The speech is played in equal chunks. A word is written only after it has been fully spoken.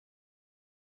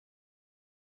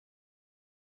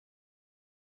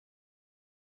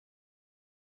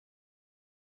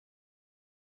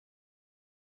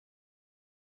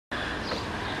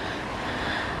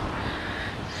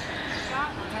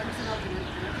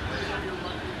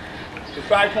It's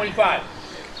 525.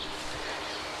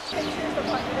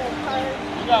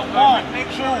 You got 1,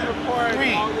 2,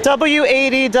 3.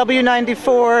 W80,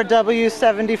 W94,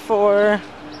 W74.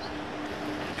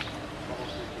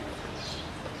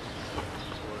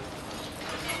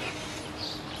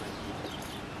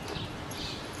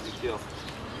 Deal.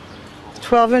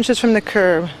 12 inches from the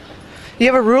curb. You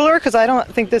have a ruler? Because I don't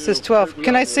think this is 12.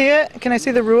 Can I see it? Can I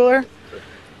see the ruler?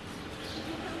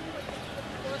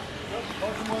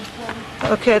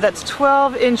 Okay, that's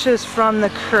 12 inches from the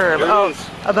curb. Oh,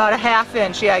 about a ½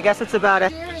 inch. Yeah, I guess it's about a...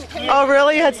 Oh,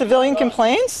 really? You had civilian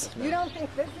complaints? You don't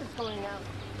think this is going out?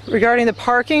 Regarding the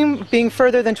parking being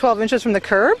further than 12 inches from the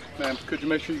curb? Ma'am, could you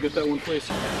make sure you get that one, please?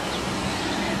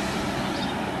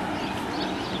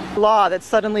 Law that's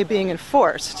suddenly being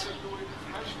enforced.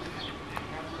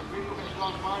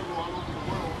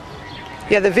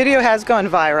 Yeah, the video has gone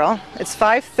viral. It's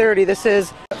 5:30. This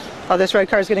is... Oh, this red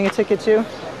car is getting a ticket too?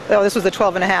 Oh, this was the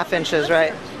 12.5 inches,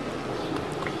 right?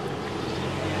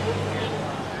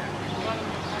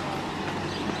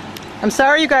 I'm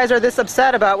sorry you guys are this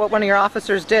upset about what one of your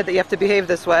officers did, that you have to behave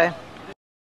this way.